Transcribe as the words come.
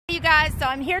guys, so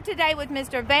I'm here today with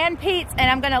Mr. Van Peets,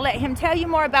 and I'm going to let him tell you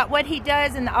more about what he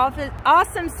does and the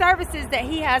awesome services that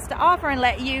he has to offer and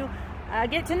let you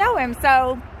get to know him.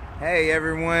 So, hey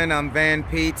everyone, I'm Van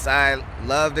Peets. I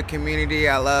love the community.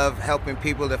 I love helping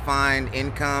people to find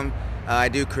income. I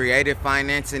do creative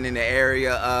financing in the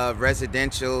area of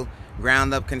residential,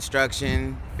 ground up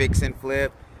construction, fix and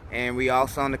flip, and we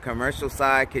also on the commercial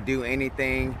side could do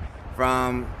anything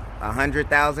from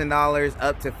 $100,000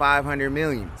 up to $500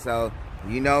 million. So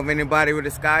you know of anybody with a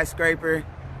skyscraper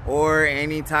or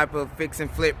any type of fix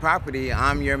and flip property,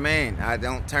 I'm your man. I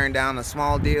don't turn down a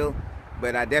small deal,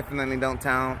 but I definitely don't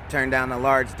turn down a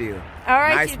large deal. All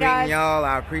right, nice you guys. meeting y'all.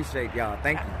 I appreciate y'all.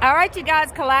 Thank you. All right, you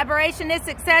guys. Collaboration is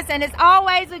success, and as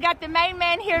always, we got the main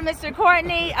man here, Mr.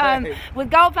 Courtney,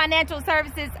 with Gold Financial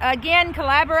Services. Again,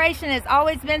 collaboration has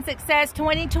always been success.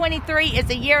 2023 is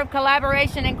a year of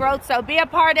collaboration and growth, so be a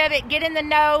part of it. Get in the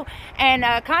know and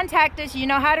contact us. You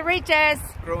know how to reach us.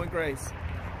 Growing Grace.